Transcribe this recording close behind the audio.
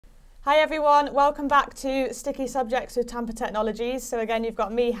Hi everyone, welcome back to Sticky Subjects with Tamper Technologies. So again, you've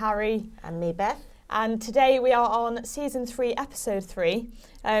got me, Harry. And me, Beth. And today we are on Season 3, Episode 3.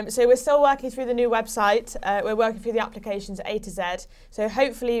 So we're still working through the new website. We're working through the applications A to Z. So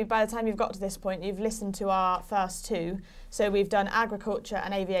hopefully by the time you've got to this point, you've listened to our first two. So we've done agriculture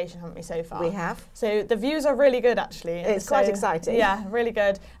and aviation, haven't we, so far? We have. So the views are really good, actually. It's quite exciting. Yeah, really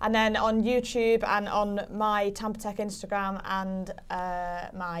good. And then on YouTube and on my Tamper Tech Instagram and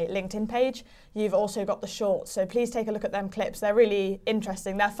my LinkedIn page, you've also got the shorts. So please take a look at them clips. They're really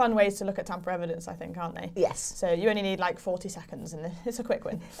interesting. They're fun ways to look at tamper evidence, I think, aren't they? Yes. So you only need like 40 seconds and it's a quick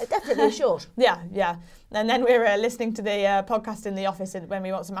win. Definitely short. Yeah. And then we're listening to the podcast in the office when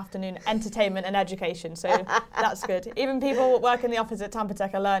we want some afternoon entertainment and education. So that's good. Even people who work in the office at Tamper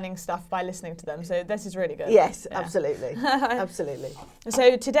Tech are learning stuff by listening to them. So this is really good. Yes, yeah. Absolutely. Absolutely.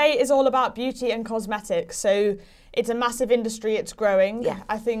 So today is all about beauty and cosmetics. So it's a massive industry, it's growing. Yeah.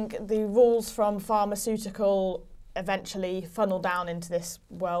 I think the rules from pharmaceutical eventually funnel down into this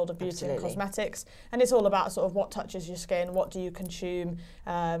world of beauty and cosmetics, and it's all about sort of what touches your skin, what do you consume,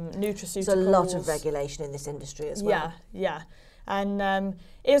 nutraceuticals. There's a lot of regulation in this industry as well. Yeah. And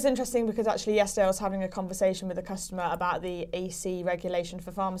it was interesting because actually yesterday I was having a conversation with a customer about the AC regulation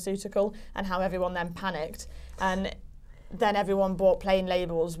for pharmaceutical and how everyone then panicked, and then everyone bought plain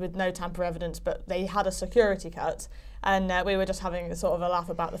labels with no tamper evidence, but they had a security cut. And we were just having sort of a laugh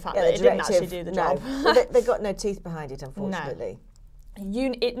about the fact that it didn't actually do the job. Well, they got no teeth behind it, unfortunately.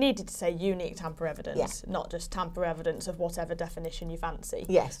 No. It needed to say unique tamper evidence, not just tamper evidence of whatever definition you fancy.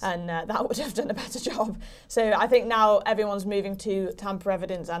 Yes. And that would have done a better job. So I think now everyone's moving to tamper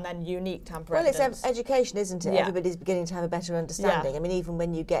evidence and then unique tamper evidence. Well, it's education, isn't it? Yeah. Everybody's beginning to have a better understanding. I mean, even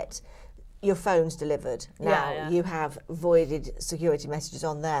when you get your phones delivered now, you have voided security messages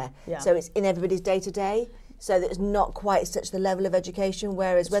on there. Yeah. So it's in everybody's day-to-day. So there's not quite such the level of education,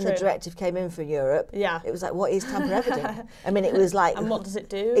 whereas when the directive came in for Europe, it was like, what is tamper evident? I mean, it was like... And what does it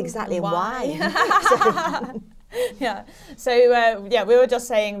do? Exactly, and why? Yeah. So, we were just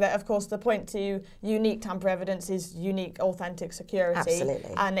saying that, of course, the point to unique tamper evidence is unique, authentic security.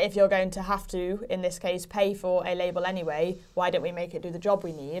 Absolutely. And if you're going to have to, in this case, pay for a label anyway, why don't we make it do the job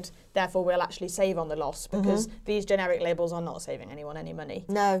we need? Therefore, we'll actually save on the loss, because these generic labels are not saving anyone any money.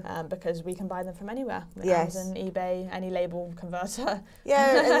 No. Because we can buy them from anywhere. Yes. Amazon, eBay, any label converter.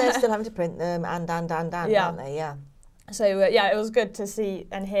 Yeah, and they're still having to print them and, aren't they? Yeah. So, it was good to see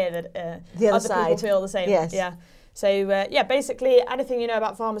and hear that other people feel the same. Yes. Yeah. So, basically anything you know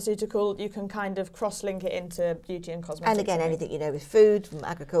about pharmaceutical, you can kind of cross-link it into beauty and cosmetics. And again, anything you know with food, from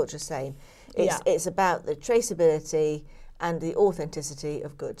agriculture, same. It's about the traceability and the authenticity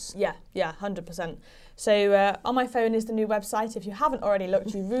of goods. Yeah, 100%. So on my phone is the new website. If you haven't already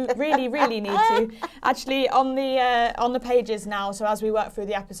looked, you really need to. Actually, on the pages now, so as we work through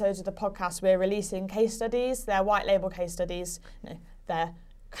the episodes of the podcast, we're releasing case studies. They're white label case studies. No, they're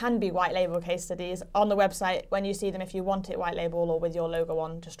can be white label case studies on the website. When you see them, if you want it white label or with your logo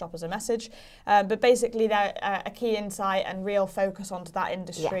on, just drop us a message. But basically they're a key insight and real focus onto that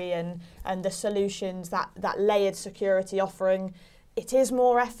industry and the solutions, that layered security offering. It is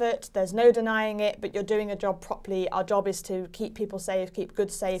more effort, there's no denying it, but you're doing a job properly. Our job is to keep people safe, keep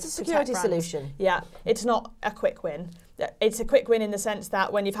goods safe. It's a security solution. Yeah, it's not a quick win. It's a quick win in the sense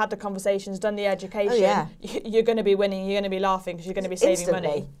that when you've had the conversations, done the education, you're going to be winning, you're going to be laughing because you're going to be saving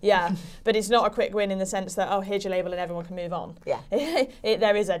money. Yeah, but it's not a quick win in the sense that, oh, here's your label and everyone can move on. Yeah.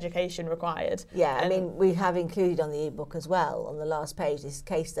 There is education required. Yeah, I mean, we have included on the ebook as well, on the last page, this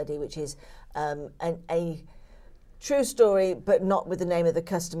case study, which is a true story, but not with the name of the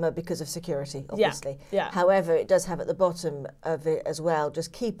customer because of security, obviously. Yeah. However, it does have at the bottom of it as well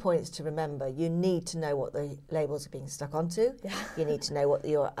just key points to remember. You need to know what the labels are being stuck onto. Yeah. You need to know what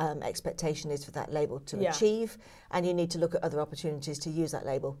your expectation is for that label to achieve, and you need to look at other opportunities to use that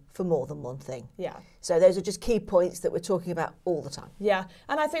label for more than one thing. Yeah. So those are just key points that we're talking about all the time. Yeah,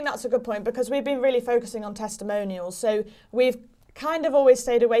 and I think that's a good point because we've been really focusing on testimonials. So we've kind of always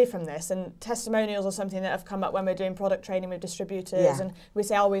stayed away from this, and testimonials are something that have come up when we're doing product training with distributors and we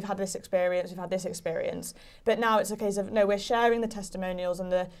say, oh, we've had this experience, but now it's a case of, no, we're sharing the testimonials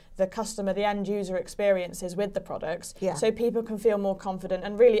and the customer, the end user experiences with the products so people can feel more confident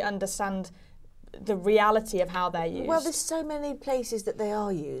and really understand the reality of how they're used. Well, there's so many places that they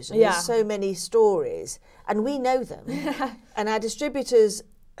are used, and there's so many stories, and we know them, and our distributors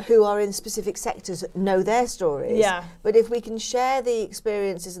who are in specific sectors know their stories. Yeah. But if we can share the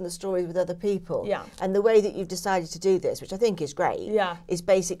experiences and the stories with other people, and the way that you've decided to do this, which I think is great, is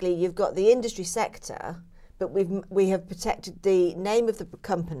basically you've got the industry sector, but we have protected the name of the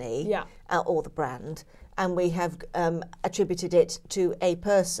company or the brand, and we have attributed it to a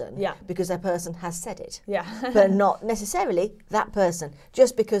person because that person has said it. But not necessarily that person,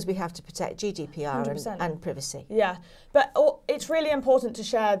 just because we have to protect GDPR and privacy. Yeah, but it's really important to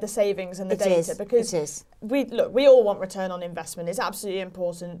share the savings and the data because it is. We all want return on investment. It's absolutely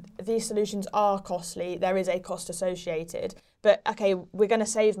important. These solutions are costly. There is a cost associated. But okay, we're going to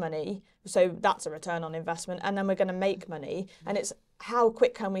save money, so that's a return on investment, and then we're going to make money. And it's how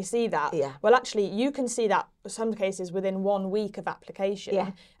quick can we see that? Well, actually, you can see that in some cases within 1 week of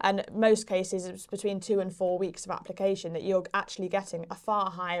application, and most cases it's between 2 and 4 weeks of application that you're actually getting a far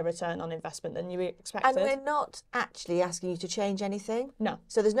higher return on investment than you expected. And we're not actually asking you to change anything. No.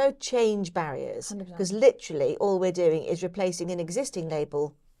 So there's no change barriers, because literally all we're doing is replacing an existing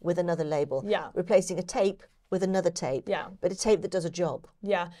label with another label. Replacing a tape with another tape, but a tape that does a job.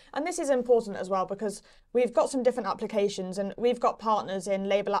 And this is important as well because we've got some different applications and we've got partners in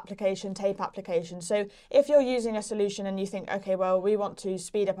label application, tape application. So if you're using a solution and you think, okay, well, we want to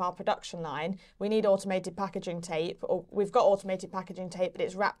speed up our production line, we need automated packaging tape, or we've got automated packaging tape, but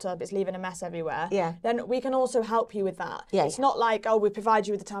it's wrapped up, it's leaving a mess everywhere, then we can also help you with that. It's not like, oh, we provide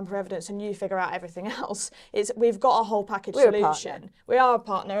you with the tamper evidence and you figure out everything else. We've got a whole package solution. We are a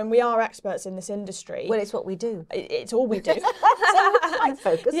partner and we are experts in this industry. Well, it's what we do. It's all we do. So quite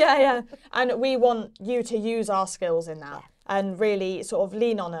focused. And we want you to use our skills in that and really sort of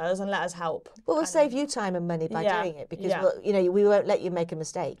lean on us and let us help. Well, we'll save you time and money by doing it because we won't let you make a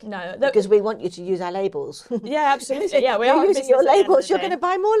mistake. No, because we want you to use our labels. Absolutely. We are using your labels. You're going to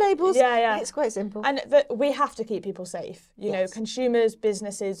buy more labels. It's quite simple. And we have to keep people safe. You know, consumers,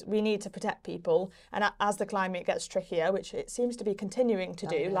 businesses, we need to protect people. And as the climate gets trickier, which it seems to be continuing to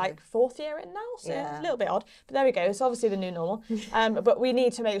do, like 4th year in now, so it's a little bit odd. But there we go. It's obviously the new normal. But we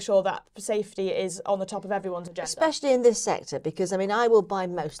need to make sure that safety is on the top of everyone's agenda. Especially in this sector, because I mean, I will buy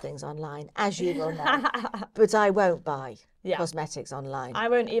most things online, as you will know, but I won't buy cosmetics online. I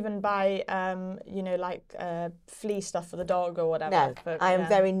won't even buy, flea stuff for the dog or whatever. No, but, I am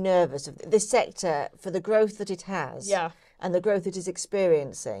very nervous of this sector for the growth that it has and the growth it is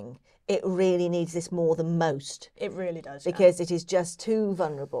experiencing. It really needs this more than most. It really does. Because it is just too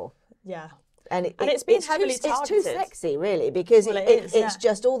vulnerable. And it's been heavily targeted. It's too sexy, really, because it's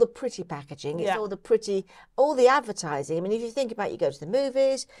just all the pretty packaging, it's all the advertising. I mean, if you think about it, you go to the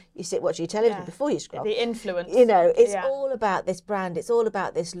movies, you sit watching television before you scroll. The influence. You know, it's all about this brand, it's all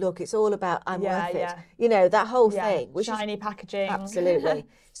about this look, it's all about I'm worth it. You know, that whole thing. Which shiny packaging. Absolutely.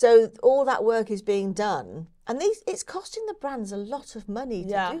 So all that work is being done. And it's costing the brands a lot of money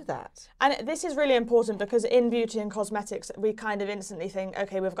to do that. And this is really important because in beauty and cosmetics, we kind of instantly think,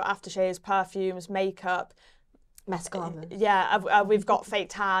 okay, we've got aftershaves, perfumes, makeup. Mascara. We've got fake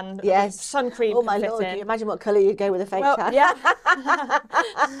tan. Sun cream. Oh my Lord, can you imagine what colour you'd go with a fake tan?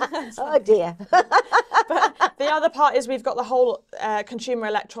 Oh dear. But the other part is we've got the whole consumer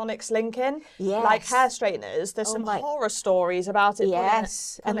electronics link in. Like hair straighteners. There's some horror stories about it.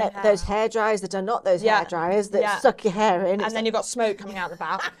 And those hair dryers that are not those hair dryers that suck your hair in. And then you've got smoke coming out the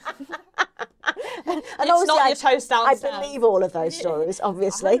back. And it's not your toast downstairs. I believe all of those stories,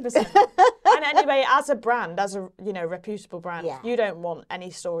 obviously. 100%. And anyway, as a brand, as a reputable brand, you don't want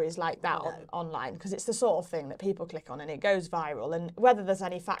any stories like that online because it's the sort of thing that people click on and it goes viral. And whether there's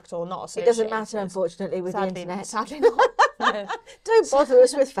any fact or not, it doesn't matter, unfortunately, with the internet. Sadly not. Don't bother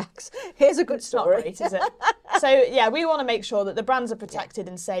us with facts. Here's a good story. It's not great, is it? So we want to make sure that the brands are protected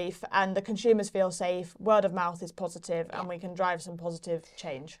and safe, and the consumers feel safe. Word of mouth is positive, and we can drive some positive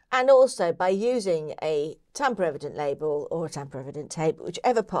change. And also by using a tamper-evident label or a tamper-evident tape,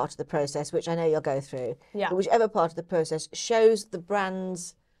 whichever part of the process, which I know you'll go through, but whichever part of the process shows the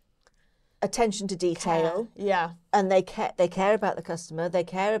brand's attention to detail. And they care about the customer, they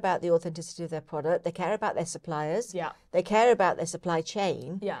care about the authenticity of their product, they care about their suppliers, they care about their supply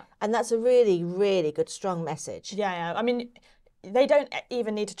chain. And that's a really, really good, strong message. I mean, they don't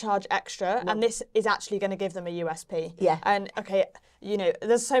even need to charge extra, and this is actually going to give them a USP. And okay, you know,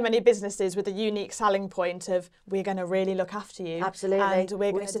 there's so many businesses with a unique selling point of we're going to really look after you. Absolutely. And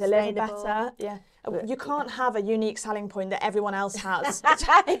we're going to deliver better. You can't have a unique selling point that everyone else has.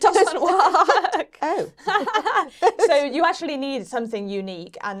 It doesn't work. So you actually need something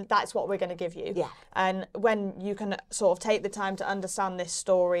unique, and that's what we're going to give you. And when you can sort of take the time to understand this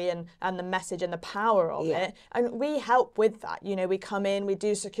story and the message and the power of it, and we help with that. You know, we come in, we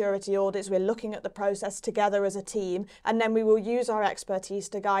do security audits, we're looking at the process together as a team, and then we will use our expertise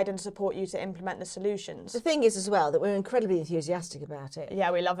to guide and support you to implement the solutions. The thing is as well that we're incredibly enthusiastic about it.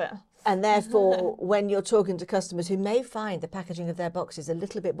 We love it. And therefore, when you're talking to customers who may find the packaging of their boxes a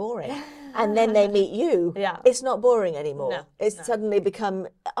little bit boring, and then they meet you, it's not boring anymore. No, it's suddenly become,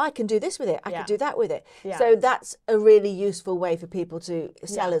 I can do this with it, I can do that with it. Yeah. So that's a really useful way for people to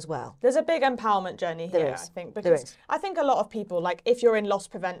sell as well. There's a big empowerment journey here, I think, because I think a lot of people, like if you're in loss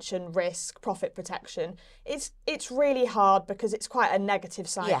prevention, risk, profit protection, it's really hard because it's quite a negative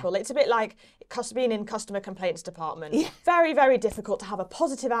cycle. It's a bit like being in customer complaints department. Very, very difficult to have a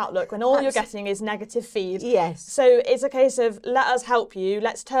positive outlook when all you're getting is negative feed. Yes. So it's a case of let us help you,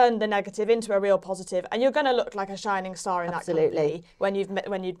 let's turn the negative into a real positive, and you're going to look like a shining star in that company when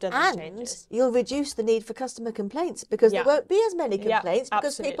you've done these changes. You'll reduce the need for customer complaints because there won't be as many complaints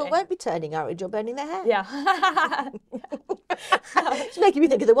because people won't be turning orange or burning their hair. Yeah. It's making me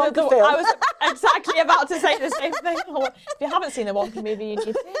think of the Wonka film. I was exactly about to say the same thing. If you haven't seen the Wonka movie, you need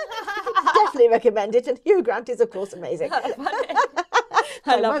to. Definitely recommend it, and Hugh Grant is of course amazing.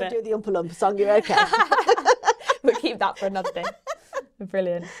 I love won't do the Oompa Loompa song, you're okay. We'll keep that for another day.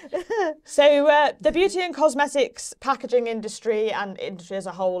 Brilliant. So the beauty and cosmetics packaging industry and industry as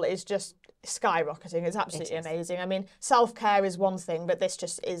a whole is just skyrocketing. It's absolutely amazing. I mean, self-care is one thing, but this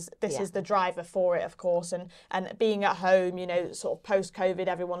is the driver for it, of course. And being at home, you know, sort of post-COVID,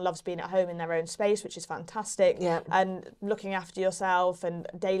 everyone loves being at home in their own space, which is fantastic. Yeah. And looking after yourself and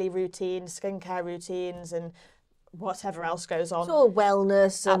daily routines, skincare routines, and whatever else goes on. It's all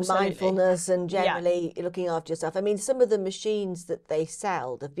wellness and mindfulness and generally looking after yourself. I mean, some of the machines that they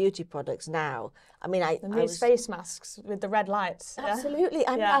sell, the beauty products now, I mean, these face masks with the red lights. Absolutely.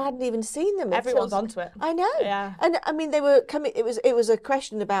 I hadn't even seen them. Everyone's onto it. I know. Yeah. And I mean, they were coming, it was a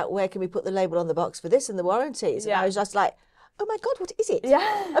question about where can we put the label on the box for this and the warranties. And I was just like, oh my God, what is it? Yeah.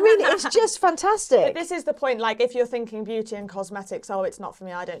 I mean, it's just fantastic. But this is the point, like if you're thinking beauty and cosmetics, oh, it's not for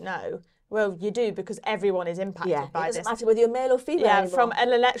me, I don't know. Well, you do, because everyone is impacted by this. It doesn't matter whether you're male or female anymore. From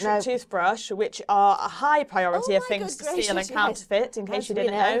an electric toothbrush, which are a high priority of things to steal and counterfeit, in case you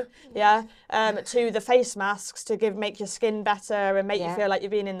didn't know. Yeah. To the face masks to make your skin better and make you feel like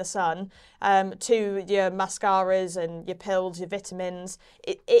you've been in the sun. To your mascaras and your pills, your vitamins.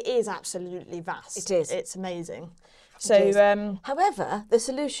 It is absolutely vast. It is. It's amazing. So, however, the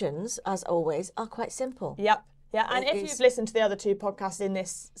solutions, as always, are quite simple. Yep. Yeah, and if you've listened to the other two podcasts in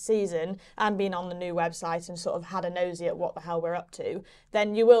this season and been on the new website and sort of had a nosy at what the hell we're up to,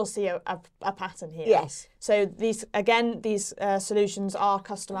 then you will see a pattern here. Yes. So these solutions are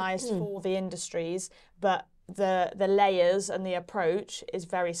customised for the industries, but the layers and the approach is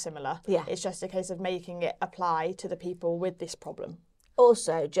very similar. Yeah. It's just a case of making it apply to the people with this problem.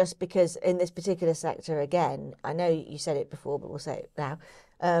 Also, just because in this particular sector, again, I know you said it before, but we'll say it now,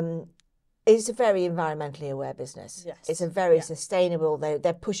 it's a very environmentally aware business. Yes. It's a very sustainable,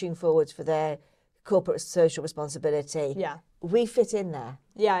 they're pushing forwards for their corporate social responsibility. Yeah. We fit in there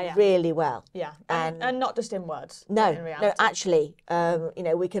really well. Yeah, and not just in words. No, in reality. no, actually, you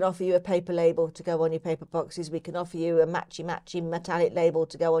know, we can offer you a paper label to go on your paper boxes. We can offer you a matchy metallic label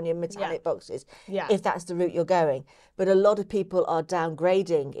to go on your metallic boxes, if that's the route you're going. But a lot of people are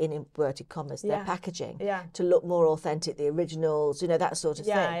downgrading, in inverted commas, their packaging to look more authentic, the originals, you know, that sort of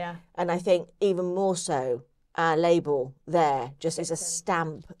thing. Yeah. And I think even more so, our label there just is a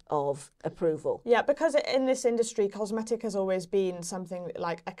stamp of approval. Yeah, because in this industry, cosmetic has always been something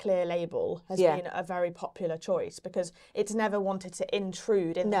like a clear label has been a very popular choice because it's never wanted to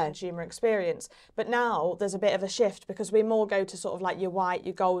intrude in the consumer experience. But now there's a bit of a shift because we more go to sort of like your white,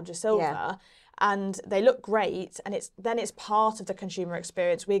 your gold, your silver. And they look great, and it's part of the consumer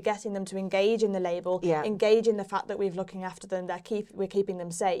experience. We're getting them to engage in the label, engage in the fact that we're looking after them, we're keeping them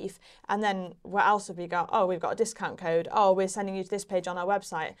safe. And then what else have we got? Oh, we've got a discount code. Oh, we're sending you to this page on our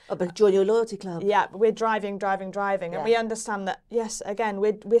website. Oh, but join your loyalty club. Yeah, we're driving. And we understand that, yes, again,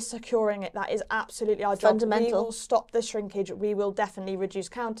 we're securing it. That is absolutely our job. Fundamental. We will stop the shrinkage. We will definitely reduce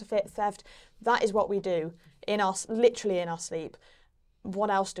counterfeit, theft. That is what we do literally in our sleep.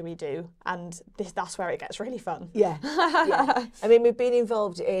 What else do we do? And that's where it gets really fun. Yeah. I mean, we've been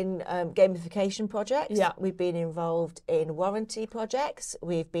involved in gamification projects. Yeah. We've been involved in warranty projects.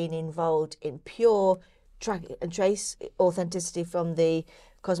 We've been involved in pure track and trace authenticity from the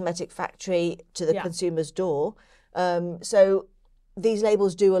cosmetic factory to the consumer's door. So these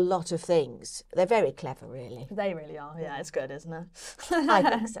labels do a lot of things. They're very clever, really. They really are. Yeah, it's good, isn't it? I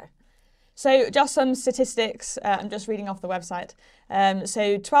think so. So just some statistics, I'm just reading off the website.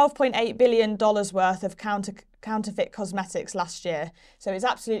 So $12.8 billion worth of counterfeit cosmetics last year. So it's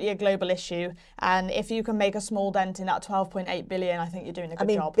absolutely a global issue. And if you can make a small dent in that 12.8 billion, I think you're doing a good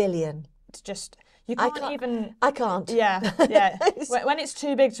job. Billion. It's just, You can't even... I can't. Yeah, yeah. When it's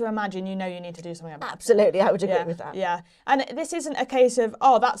too big to imagine, you know you need to do something about it. Absolutely, I would agree with that. Yeah, and this isn't a case of,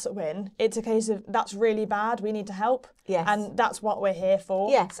 oh, that's a win. It's a case of, that's really bad, we need to help. Yes. And that's what we're here for.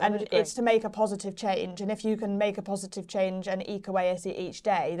 Yes, I and would agree. It's to make a positive change. And if you can make a positive change and eke away at it each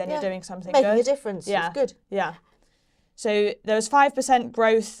day, then you're doing something good. Making a difference. Yeah. It's good. Yeah. So there was 5%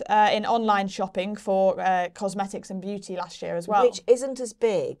 growth in online shopping for cosmetics and beauty last year as well. Which isn't as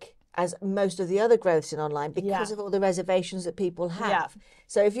big as most of the other growths in online because of all the reservations that people have. Yeah.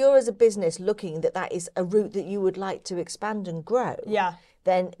 So if you're as a business looking that is a route that you would like to expand and grow,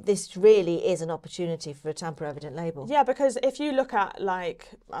 then this really is an opportunity for a tamper-evident label. Yeah, because if you look at, like,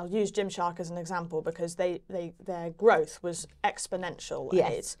 I'll use Gymshark as an example because their growth was exponential.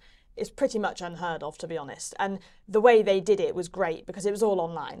 Yes. It's pretty much unheard of, to be honest. And the way they did it was great because it was all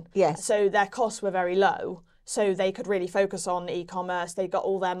online. Yes. So their costs were very low. So they could really focus on e-commerce. They got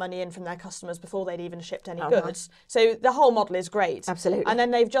all their money in from their customers before they'd even shipped any goods. Nice. So the whole model is great. Absolutely. And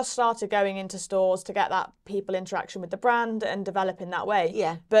then they've just started going into stores to get that people interaction with the brand and develop in that way.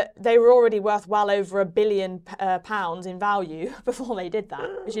 Yeah. But they were already worth well over £1 billion in value before they did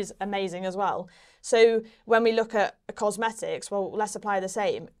that, which is amazing as well. So when we look at cosmetics, well, let's apply the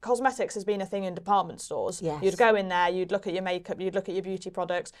same. Cosmetics has been a thing in department stores. Yes. You'd go in there, you'd look at your makeup, you'd look at your beauty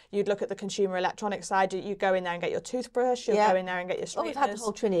products, you'd look at the consumer electronics side, you'd go in there and get your toothbrush, you'd go in there and get your straighteners. We've had the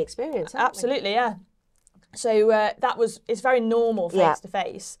whole Trini experience, haven't we? Absolutely, yeah. So it's very normal face to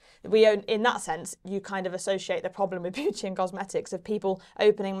face. We own, in that sense, you kind of associate the problem with beauty and cosmetics of people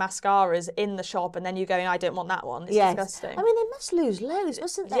opening mascaras in the shop and then you going, I don't want that one. It's disgusting. I mean, they must lose loads,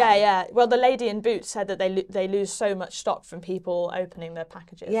 mustn't they? Yeah, yeah. Well, the lady in Boots said that they lose so much stock from people opening their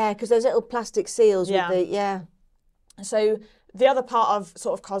packages. Yeah, because those little plastic seals with the, So the other part of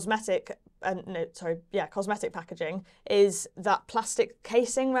sort of cosmetic packaging is that plastic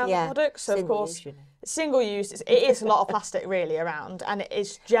casing around the product. So of course, single use. It is a lot of plastic really around, and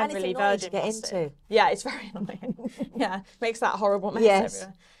it's generally virgin plastic. Into. Yeah, it's very annoying. Makes that horrible mess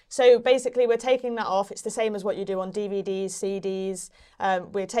everywhere. So basically, we're taking that off. It's the same as what you do on DVDs, CDs.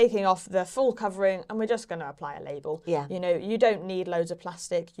 We're taking off the full covering, and we're just going to apply a label. Yeah. You know, you don't need loads of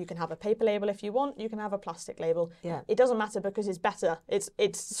plastic. You can have a paper label if you want. You can have a plastic label. Yeah. It doesn't matter because it's better. It's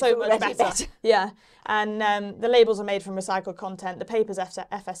so much better. Yeah. And the labels are made from recycled content. The paper's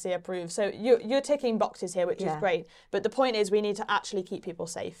FSC approved. So you're ticking boxes here, which is great. But the point is, we need to actually keep people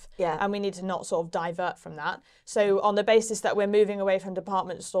safe. Yeah. And we need to not sort of divert from that. So on the basis that we're moving away from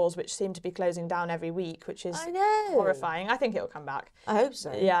department stores, which seem to be closing down every week, which is horrifying. I think it'll come back. I hope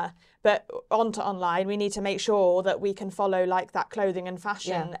so. Yeah. But onto online, we need to make sure that we can follow like that clothing and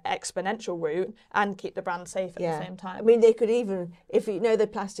fashion exponential route and keep the brand safe at the same time. I mean, they could even, if you know the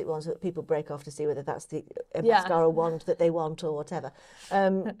plastic ones that people break off to see whether that's the mascara wand that they want or whatever,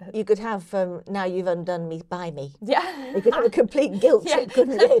 you could have, now you've undone me, buy me. Yeah. You could have a complete guilt trip,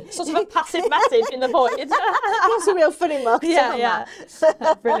 couldn't you? Sort of a passive message in the void. That's a real funny marketing on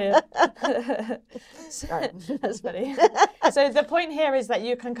that. Brilliant. That's funny. So the point here is that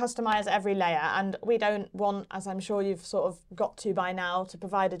you can customise every layer, and we don't want, as I'm sure you've sort of got to by now, to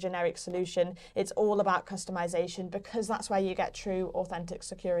provide a generic solution. It's all about customization because that's where you get true, authentic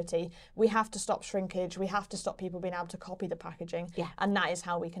security. We have to stop shrinkage. We have to stop people being able to copy the packaging. Yeah. And that is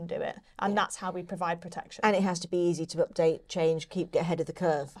how we can do it. And that's how we provide protection. And it has to be easy to update, change, get ahead of the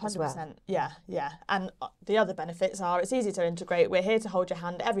curve 100%. As well. Yeah, yeah. And the other benefits are it's easy to integrate. We're here to hold your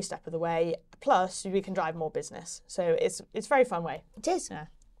hand every step of the way. Plus, we can drive more business. So it's a very fun way. It is. Yeah.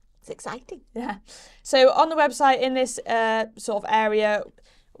 It's exciting. Yeah. So on the website, in this sort of area,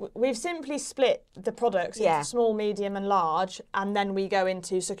 we've simply split the products into small, medium and large, and then we go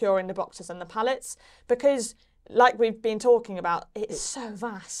into securing the boxes and the pallets because, like we've been talking about, it's so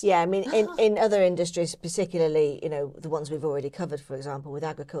vast. Yeah, I mean, in other industries, particularly, you know, the ones we've already covered, for example, with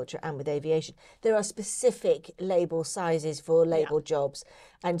agriculture and with aviation, there are specific label sizes for label jobs.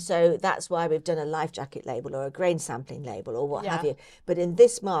 And so that's why we've done a life jacket label or a grain sampling label or what have you. But in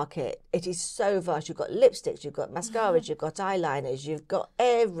this market, it is so vast. You've got lipsticks, you've got mascaras, you've got eyeliners, you've got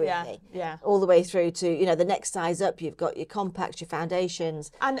everything. Yeah. All the way through to, you know, the next size up, you've got your compacts, your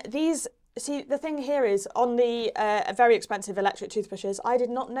foundations. And these... See, the thing here is, on the very expensive electric toothbrushes, I did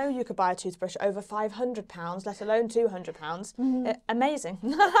not know you could buy a toothbrush over £500, let alone £200. Amazing.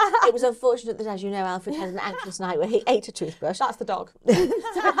 It was unfortunate that, as you know, Alfred had an anxious night where he ate a toothbrush. That's the dog.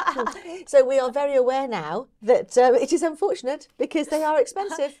 So we are very aware now that it is unfortunate because they are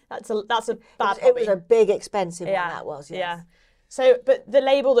expensive. That's a bad It was a big expensive one, that was, yes. Yeah. So, but the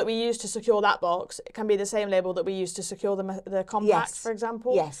label that we use to secure that box, it can be the same label that we use to secure the compact, for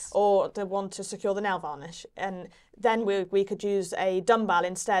example, or the one to secure the nail varnish. And then we could use a dumbbell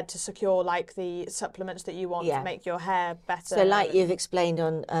instead to secure like the supplements that you want to make your hair better. So like you've explained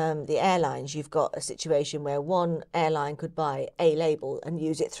on the airlines, you've got a situation where one airline could buy a label and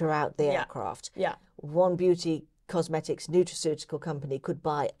use it throughout the aircraft. Yeah. One beauty cosmetics nutraceutical company could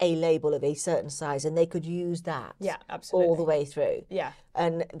buy a label of a certain size and they could use that all the way through. Yeah.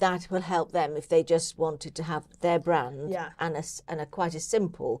 And that will help them if they just wanted to have their brand and a quite a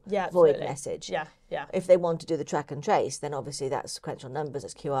simple void message. Yeah, yeah. If they want to do the track and trace, then obviously that's sequential numbers,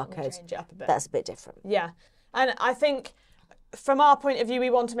 that's QR codes. Change it up a bit. That's a bit different. Yeah. And I think from our point of view, we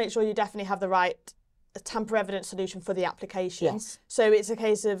want to make sure you definitely have the right tamper-evident solution for the application. Yes. So it's a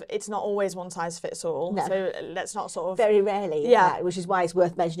case of it's not always one size fits all. No. So let's not sort of... Very rarely, which is why it's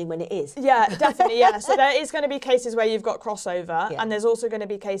worth mentioning when it is. Yeah, definitely, yeah. So there is going to be cases where you've got crossover and there's also going to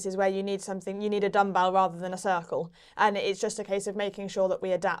be cases where you need a dumbbell rather than a circle. And it's just a case of making sure that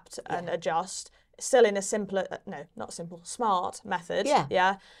we adapt and adjust. Still in a simpler, smart method.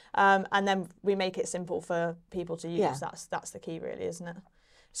 Yeah. And then we make it simple for people to use. Yeah. That's the key really, isn't it?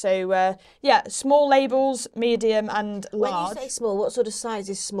 So, small labels, medium and large. When you say small, what sort of size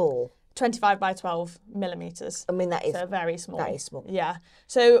is small? 25 by 12 millimetres. I mean, that is... So very small. That is small. Yeah.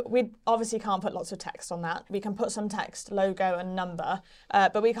 So we obviously can't put lots of text on that. We can put some text, logo and number,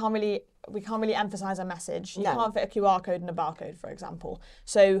 but we can't really emphasise a message. You can't fit a QR code and a barcode, for example.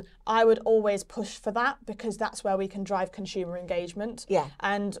 So I would always push for that because that's where we can drive consumer engagement. Yeah.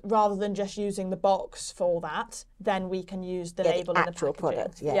 And rather than just using the box for that, then we can use the label and the actual packaging.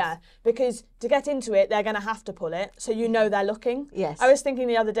 Product. Yes. Yeah. Because to get into it, they're going to have to pull it, so you know they're looking. Yes. I was thinking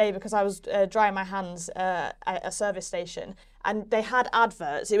the other day because I was drying my hands at a service station. And they had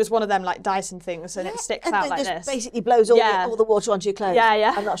adverts. It was one of them like Dyson things, and it sticks out like this. Basically blows all the water onto your clothes. Yeah,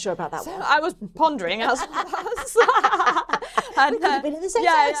 yeah. I'm not sure about that one. I was pondering. I was and, we could have been in the same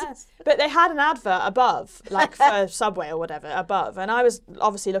service. But they had an advert above, like for Subway or whatever, above. And I was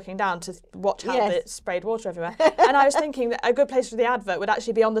obviously looking down to watch how it sprayed water everywhere. And I was thinking that a good place for the advert would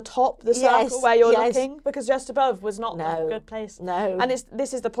actually be on the top, the circle where you're looking, because just above was not a good place. No. And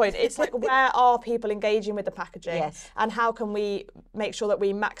this is the point. It's like, where are people engaging with the packaging? Yes. And how can we make sure that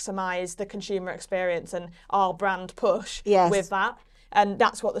we maximise the consumer experience and our brand push with that? And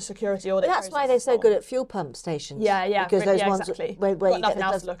that's what the security audit. That's why they're so good at fuel pump stations. Yeah, yeah. Because those ones exactly. where got you nothing get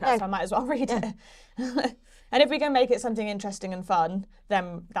else to look at, so I might as well read it. And if we can make it something interesting and fun,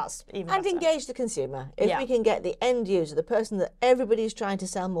 then that's even better. And engage the consumer. If we can get the end user, the person that everybody's trying to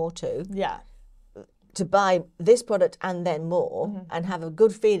sell more to, to buy this product and then more, and have a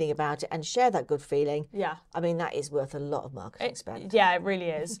good feeling about it and share that good feeling, I mean, that is worth a lot of marketing spend. Yeah, it really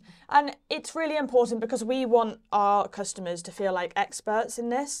is. And it's really important because we want our customers to feel like experts in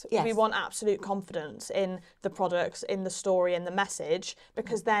this. Yes. We want absolute confidence in the products, in the story, in the message,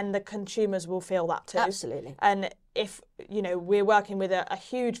 because then the consumers will feel that too. Absolutely. And if, we're working with a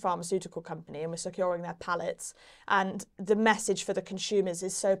huge pharmaceutical company and we're securing their pallets, and the message for the consumers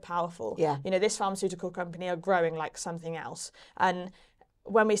is so powerful. Yeah. This pharmaceutical company are growing like something else. And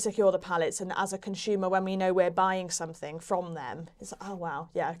when we secure the pallets, and as a consumer, when we know we're buying something from them, it's like, oh wow,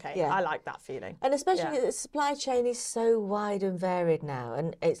 I like that feeling. And especially the supply chain is so wide and varied now,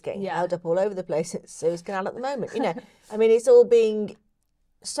 and it's getting held up all over the place at Suez Canal at the moment. I mean, it's all being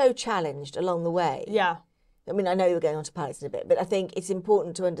so challenged along the way. Yeah. I mean, I know you're going on to pallets in a bit, but I think it's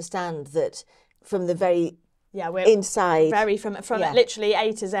important to understand that from the very we're inside, very from literally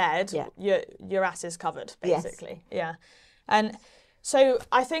A to Z, your ass is covered, basically. Yes. Yeah. And so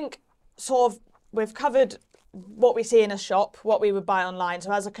I think sort of we've covered what we see in a shop, what we would buy online.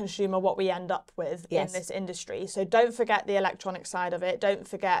 So as a consumer, what we end up with in this industry. So don't forget the electronic side of it. Don't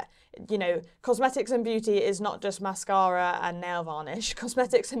forget, cosmetics and beauty is not just mascara and nail varnish.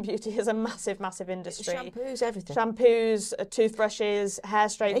 Cosmetics and beauty is a massive, massive industry. Shampoos, everything. Shampoos, toothbrushes, hair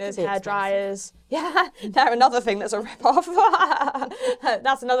straighteners, hair dryers. Yeah, they're another thing that's a rip-off.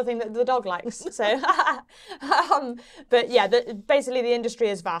 That's another thing that the dog likes. So, but yeah, basically the industry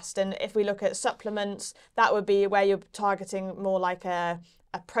is vast. And if we look at supplements, that would be where you're targeting more like a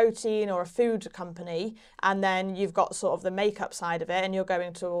protein or a food company, and then you've got sort of the makeup side of it, and you're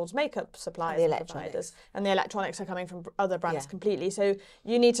going towards makeup suppliers and providers, and the electronics are coming from other brands completely. So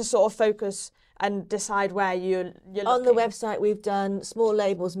you need to sort of focus and decide where you're looking. On the website, we've done small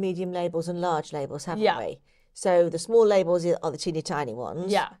labels, medium labels, and large labels, haven't we? So the small labels are the teeny tiny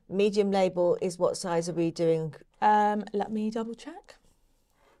ones. Yeah. Medium label is what size are we doing? Let me double check.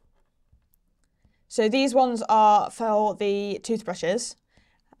 So these ones are for the toothbrushes.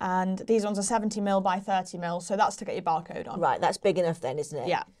 And these ones are 70mm by 30mm, so that's to get your barcode on. Right, that's big enough then, isn't it?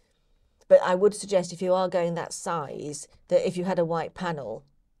 Yeah. But I would suggest if you are going that size, that if you had a white panel,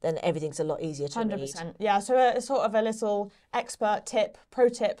 then everything's a lot easier to 100%. Read. Yeah, so a sort of a little expert tip, pro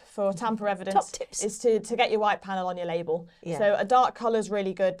tip for tamper-evident is to get your white panel on your label. Yeah. So a dark colour is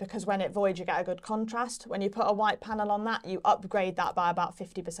really good because when it voids, you get a good contrast. When you put a white panel on that, you upgrade that by about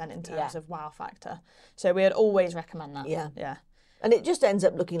 50% in terms of wow factor. So we would always recommend that. Yeah. Yeah. And it just ends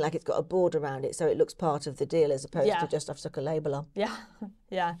up looking like it's got a board around it, so it looks part of the deal as opposed to just I've stuck a label on. Yeah,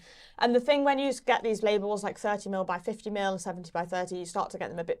 yeah. And the thing when you get these labels like 30mm by 50mm, 70 by 30, you start to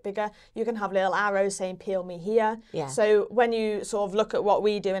get them a bit bigger. You can have little arrows saying peel me here. Yeah. So when you sort of look at what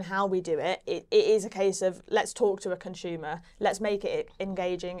we do and how we do it, it is a case of let's talk to a consumer, let's make it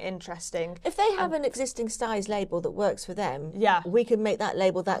engaging, interesting. If they have an existing size label that works for them, we can make that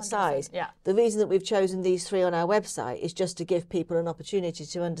label that 100%. Size. Yeah. The reason that we've chosen these 3 on our website is just to give people an opportunity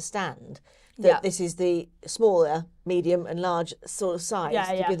to understand that this is the smaller, medium and large sort of size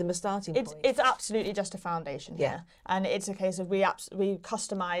to give them a starting point. It's absolutely just a foundation here. And it's a case of we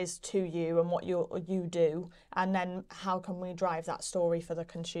customise to you and what you do, and then how can we drive that story for the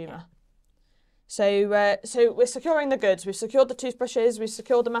consumer. So we're securing the goods. We've secured the toothbrushes, we've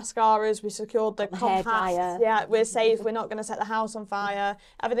secured the mascaras, we've secured the compacts. Yeah, we're safe, we're not going to set the house on fire.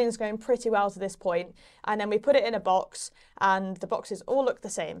 Everything's going pretty well to this point. And then we put it in a box, and the boxes all look the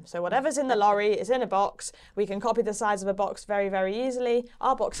same. So whatever's in the lorry is in a box. We can copy the size of a box very, very easily.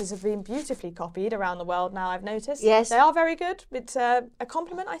 Our boxes have been beautifully copied around the world now, I've noticed. Yes. They are very good. It's a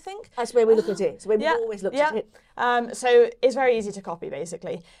compliment, I think. That's where we look at it. So we've always looked at it. So it's very easy to copy,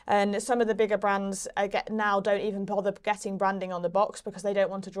 basically. And some of the bigger brands now don't even bother getting branding on the box because they don't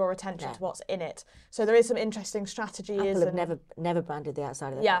want to draw attention to what's in it. So there is some interesting strategies. Apple have never branded the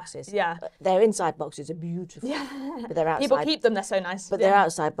outside of their boxes. Yeah. Their inside boxes are beautiful. Yeah. But their outside, people keep them, they're so nice. But their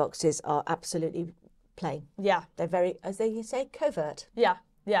outside boxes are absolutely plain. Yeah. They're very, as they say, covert. Yeah,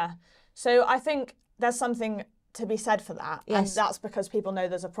 yeah. So I think there's something to be said for that. Yes. And that's because people know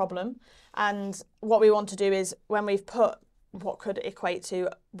there's a problem. And what we want to do is when we've put what could equate to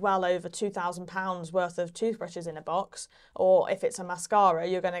well over £2,000 worth of toothbrushes in a box, or if it's a mascara,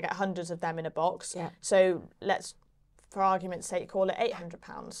 you're going to get hundreds of them in a box. Yeah. So let's, for argument's sake, call it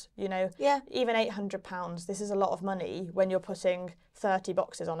 £800. You know, even £800. This is a lot of money when you're putting 30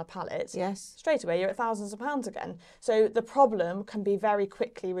 boxes on a pallet. Yes. Straight away, you're at thousands of pounds again. So the problem can be very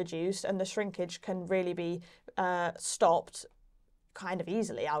quickly reduced, and the shrinkage can really be stopped kind of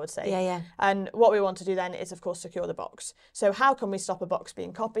easily, I would say. Yeah, yeah. And what we want to do then is, of course, secure the box. So how can we stop a box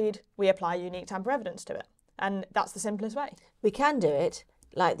being copied? We apply unique tamper evidence to it. And that's the simplest way. We can do it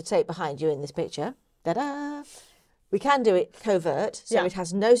like the tape behind you in this picture. Ta-da! We can do it covert, so it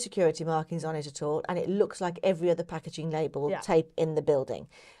has no security markings on it at all, and it looks like every other packaging label tape in the building.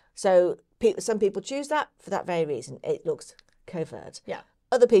 So some people choose that for that very reason. It looks covert. Yeah.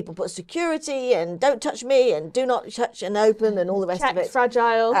 Other people put security and don't touch me and do not touch and open and all the rest of it.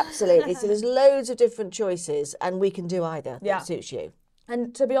 Fragile. Absolutely. So there's loads of different choices, and we can do either that suits you.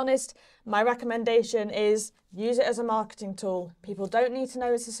 And to be honest, my recommendation is use it as a marketing tool. People don't need to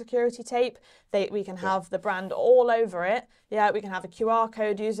know it's a security tape. We can have the brand all over it. Yeah, we can have a QR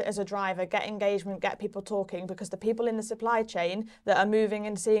code, use it as a driver, get engagement, get people talking, because the people in the supply chain that are moving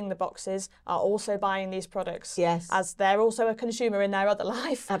and seeing the boxes are also buying these products. Yes. As they're also a consumer in their other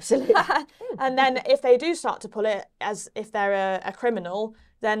life. Absolutely. And then if they do start to pull it as if they're a criminal,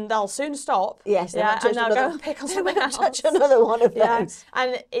 then they'll soon stop. Yes, and they'll go and pick on something else. Touch another one of those.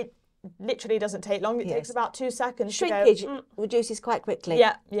 And it literally doesn't take long. It takes about 2 seconds. Shrinkage to go, reduces quite quickly.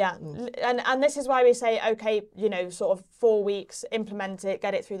 Yeah, yeah. And this is why we say, okay, you know, sort of 4 weeks, implement it,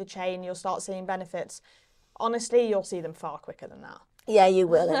 get it through the chain, you'll start seeing benefits. Honestly, you'll see them far quicker than that. Yeah, you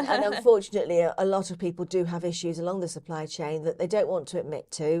will. And unfortunately, a lot of people do have issues along the supply chain that they don't want to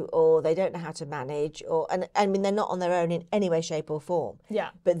admit to, or they don't know how to manage, and I mean, they're not on their own in any way, shape or form. Yeah.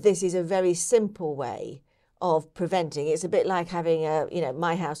 But this is a very simple way of preventing. It's a bit like having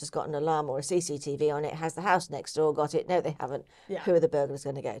my house has got an alarm or a CCTV on it. Has the house next door got it? No, they haven't. Yeah. Who are the burglars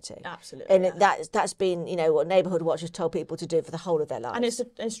going to go to? Absolutely. And that's been, what Neighbourhood Watch has told people to do for the whole of their lives. And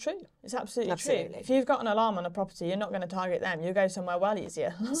it's true. It's absolutely true. If you've got an alarm on a property, you're not going to target them. You go somewhere well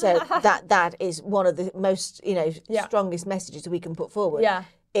easier. So that is one of the most, strongest messages we can put forward. Yeah.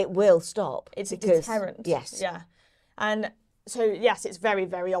 It will stop. It's a deterrent. Yes. Yeah. And So yes, it's very,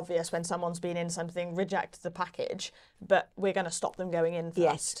 very obvious when someone's been in something, reject the package, but we're going to stop them going in first.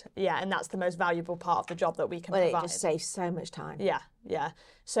 Yes. Yeah, and that's the most valuable part of the job that we can provide. It just saves so much time. Yeah, yeah.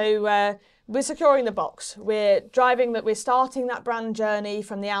 So we're securing the box. We're starting that brand journey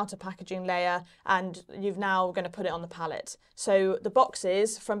from the outer packaging layer, and you've now going to put it on the pallet. So the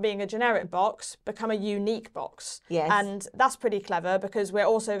boxes, from being a generic box, become a unique box. Yes. And that's pretty clever, because we're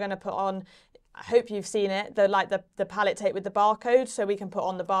also going to put on, I hope you've seen it, the pallet tape with the barcode, so we can put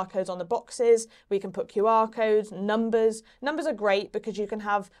on the barcodes on the boxes, we can put QR codes, numbers. Numbers are great because you can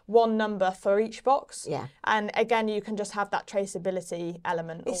have one number for each box. Yeah. And again, you can just have that traceability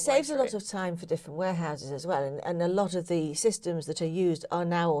element. It saves a lot of time for different warehouses as well, and a lot of the systems that are used are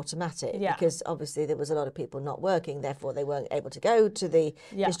now automatic, because obviously there was a lot of people not working, therefore they weren't able to go to the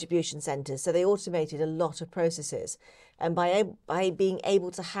distribution centres, so they automated a lot of processes. And by being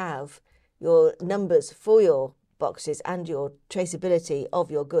able to have your numbers for your boxes and your traceability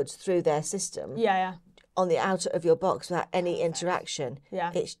of your goods through their system on the outer of your box without any interaction,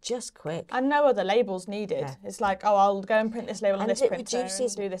 it's just quick. And no other labels needed. Yeah. It's like, oh, I'll go and print this label on this printer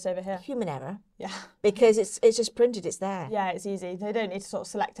and do this over here. Human error. Yeah. Because it's just printed, it's there. Yeah, it's easy. They don't need to sort of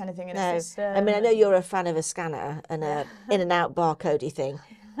select anything in a system. I mean, I know you're a fan of a scanner and a in and out barcodey thing.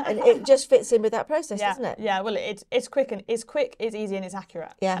 And it just fits in with that process, doesn't it? Yeah, well, it's quick, it's easy, and it's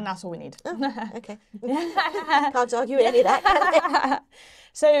accurate. Yeah. And that's all we need. Oh, okay. Can't argue with any of that.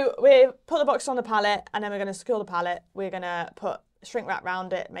 So we put the box on the pallet, and then we're going to secure the pallet. We're going to put shrink wrap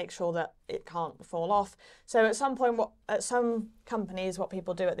around it, make sure that it can't fall off. So at some point, at some companies, what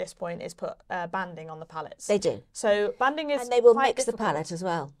people do at this point is put banding on the pallets. They do. So banding is and they will quite mix difficult. the pallet as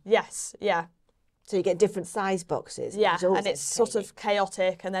well. Yes, yeah. So you get different size boxes. Yeah, and it's sort of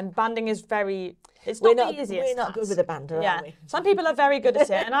chaotic. And then banding is it's not the easiest. We're not good with a bander, are we? Some people are very good at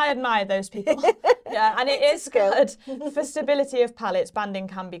it, and I admire those people. Yeah, and it is good. For stability of pallets, banding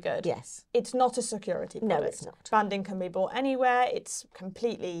can be good. Yes. It's not a security product. No, it's not. Banding can be bought anywhere. It's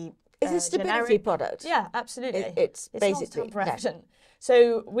completely It's a stability generic product. Yeah, absolutely. It's basically not tamper-evident.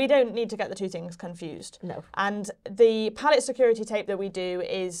 So we don't need to get the two things confused. No. And the pallet security tape that we do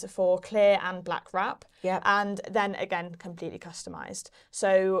is for clear and black wrap. Yep. And then again, completely customised.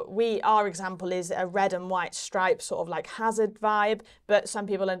 So our example is a red and white stripe, sort of like hazard vibe, but some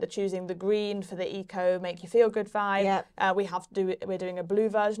people end up choosing the green for the eco, make you feel good vibe. Yep. We're doing a blue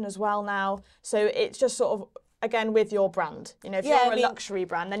version as well now. So it's just sort of, again, with your brand. You know, if you're a luxury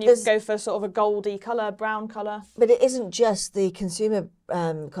brand, then you can go for sort of a goldy colour, brown colour. But it isn't just the consumer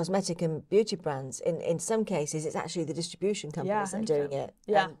cosmetic and beauty brands. In some cases, it's actually the distribution companies that are doing it.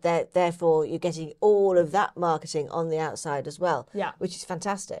 Yeah. And therefore, you're getting all of that marketing on the outside as well, which is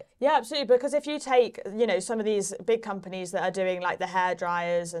fantastic. Yeah, absolutely. Because if you take, you know, some of these big companies that are doing like the hair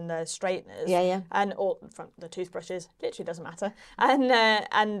dryers and the straighteners, and or from the toothbrushes, literally doesn't matter, and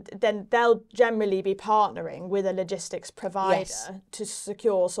then they'll generally be partnering with a logistics provider to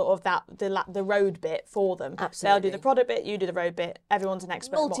secure sort of the road bit for them. Absolutely. They'll do the product bit, you do the road bit. Everyone's an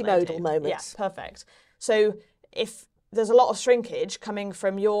expert. Multimodal moments. Yeah, perfect. So if there's a lot of shrinkage coming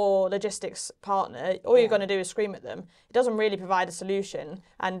from your logistics partner, all you're going to do is scream at them. It doesn't really provide a solution,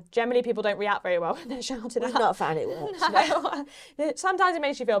 and generally people don't react very well when they're shouted at. We've not found it works. No. Sometimes it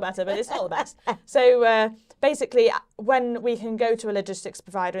makes you feel better, but it's not the best. So basically, when we can go to a logistics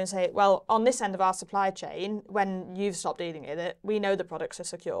provider and say, well, on this end of our supply chain, when you've stopped dealing with it, we know the products are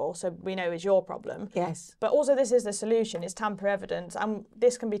secure, so we know it's your problem. Yes. But also this is the solution, it's tamper-evident, and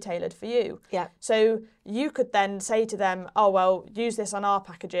this can be tailored for you. Yeah. So you could then say to them, oh, well, use this on our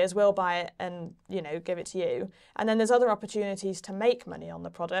packages, we'll buy it and, you know, give it to you. And then there's other opportunities to make money on the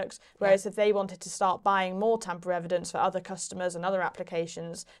product, whereas if they wanted to start buying more tamper-evidence for other customers and other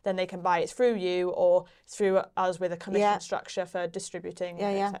applications, then they can buy it through you or through us with a commission structure for distributing,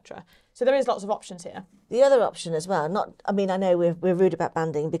 etc. So there is lots of options here. The other option as well, I know we're rude about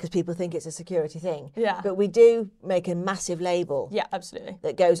banding because people think it's a security thing. Yeah. But we do make a massive label. Yeah, absolutely.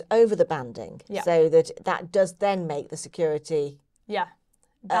 That goes over the banding. Yeah. So that does then make the security. Yeah.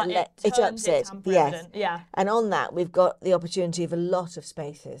 It ups it. Yes. Yeah. And on that, we've got the opportunity of a lot of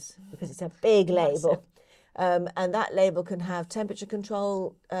spaces because it's a big label. And that label can have temperature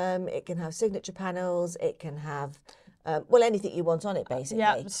control, it can have signature panels, it can have, anything you want on it, basically.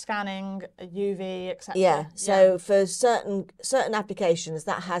 Yeah, scanning, UV, etc. Yeah, so for certain applications,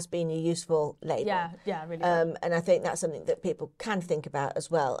 that has been a useful label. Yeah, really. And I think that's something that people can think about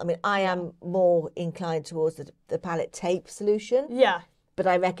as well. I mean, I am more inclined towards the palette tape solution. Yeah. But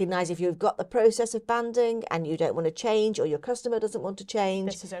I recognise if you've got the process of banding and you don't want to change, or your customer doesn't want to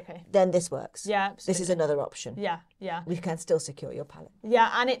change, this is okay. Then this works. Yeah, absolutely. This is another option. Yeah, yeah. We can still secure your pallet. Yeah,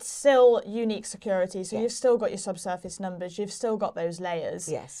 and it's still unique security. So you've still got your subsurface numbers, you've still got those layers.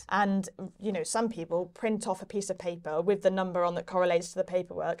 Yes. And, you know, some people print off a piece of paper with the number on that correlates to the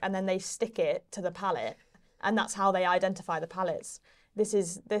paperwork, and then they stick it to the pallet, and that's how they identify the pallets. This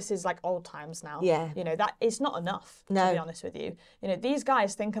is like old times now. Yeah. You know, that it's not enough, to be honest with you. You know, these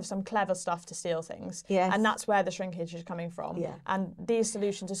guys think of some clever stuff to steal things. Yes. And that's where the shrinkage is coming from. Yeah. And these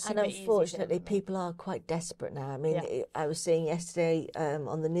solutions are super easy. And unfortunately, people are quite desperate now. I mean, I was seeing yesterday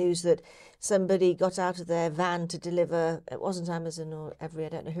on the news that somebody got out of their van to deliver, it wasn't Amazon or Every, I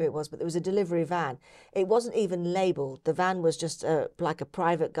don't know who it was, but there was a delivery van. It wasn't even labelled. The van was just like a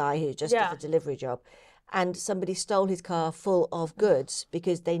private guy who just did a delivery job. And somebody stole his car full of goods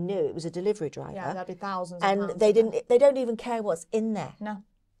because they knew it was a delivery driver. Yeah, there'd be thousands. And they don't even care what's in there. No,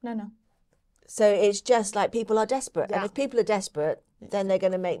 no, no. So it's just like people are desperate, and if people are desperate, then they're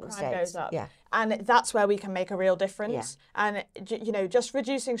going to make mistakes. Crime goes up. Yeah. And that's where we can make a real difference. Yeah. And, you know, just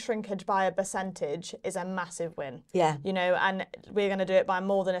reducing shrinkage by a percentage is a massive win. Yeah. You know, and we're going to do it by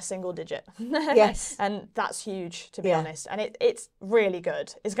more than a single digit. Yes. And that's huge, to be honest. And it's really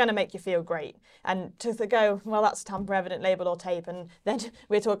good. It's going to make you feel great. And to go, well, that's tamper-evident label or tape. And then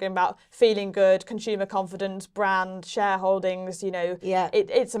we're talking about feeling good, consumer confidence, brand, shareholdings, you know. Yeah.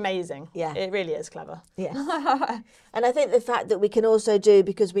 It's amazing. Yeah. It really is clever. Yes. And I think the fact that we can also do,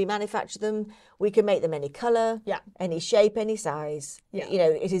 because we manufacture them, we can make them any colour, any shape, any size. Yeah. You know,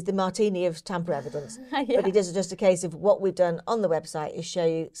 it is the martini of tamper evidence. But it is just a case of what we've done on the website is show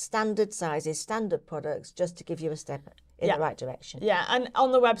you standard sizes, standard products, just to give you a step in the right direction. Yeah, and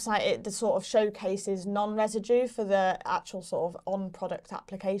on the website, it sort of showcases non-residue for the actual sort of on-product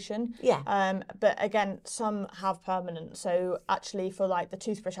application. Yeah. But again, some have permanent. So actually for like the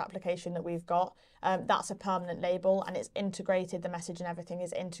toothbrush application that we've got, that's a permanent label, and it's integrated, the message and everything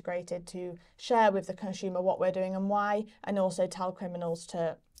is integrated to share with the consumer what we're doing and why, and also tell criminals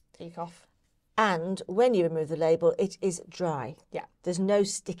to eke off. And when you remove the label, it is dry. Yeah. There's no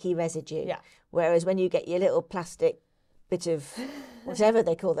sticky residue. Yeah. Whereas when you get your little plastic bit of whatever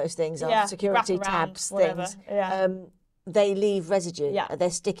they call those things, security tabs, things, they leave residue. Yeah. They're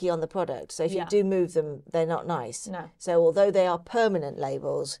sticky on the product. So if you do move them, they're not nice. No. So although they are permanent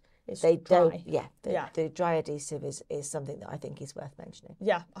labels, they dry. don't. The dry adhesive is something that I think is worth mentioning.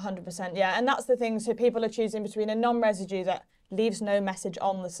 Yeah, 100%. Yeah, and that's the thing. So people are choosing between a non-residue that leaves no message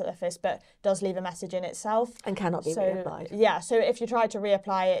on the surface but does leave a message in itself and cannot be reapplied. Yeah, so if you try to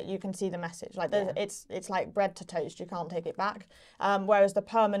reapply it, you can see the message. Like it's like bread to toast, you can't take it back. Whereas the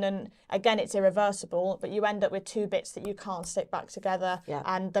permanent, again, it's irreversible, but you end up with two bits that you can't stick back together,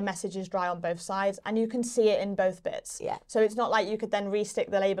 and the message is dry on both sides, and you can see it in both bits. Yeah. So it's not like you could then re-stick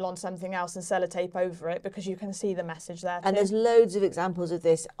the label on something else and sellotape over it, because you can see the message there too. And there's loads of examples of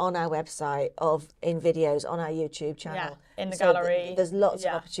this on our website, in videos on our YouTube channel. Yeah, in the gallery. There's lots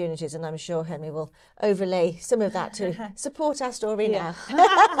of opportunities, and I'm sure Henry will overlay some of that to support our story now.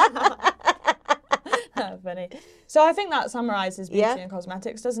 Funny. So I think that summarises beauty and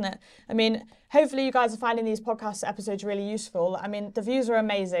cosmetics, doesn't it? I mean, hopefully you guys are finding these podcast episodes really useful. I mean, the views are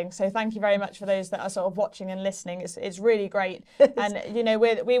amazing, so thank you very much for those that are sort of watching and listening. It's really great. And, you know,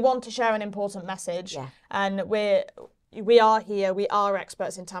 we want to share an important message, and we are here, we are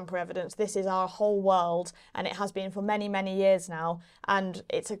experts in tamper evidence. This is our whole world, and it has been for many, many years now. And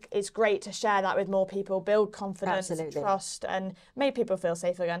it's great to share that with more people, build confidence, trust, and make people feel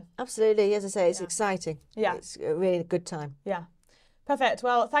safe again. Absolutely. As I say, it's exciting. Yeah. It's a really good time. Yeah. Perfect.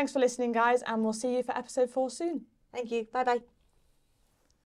 Well, thanks for listening, guys, and we'll see you for episode 4 soon. Thank you. Bye-bye.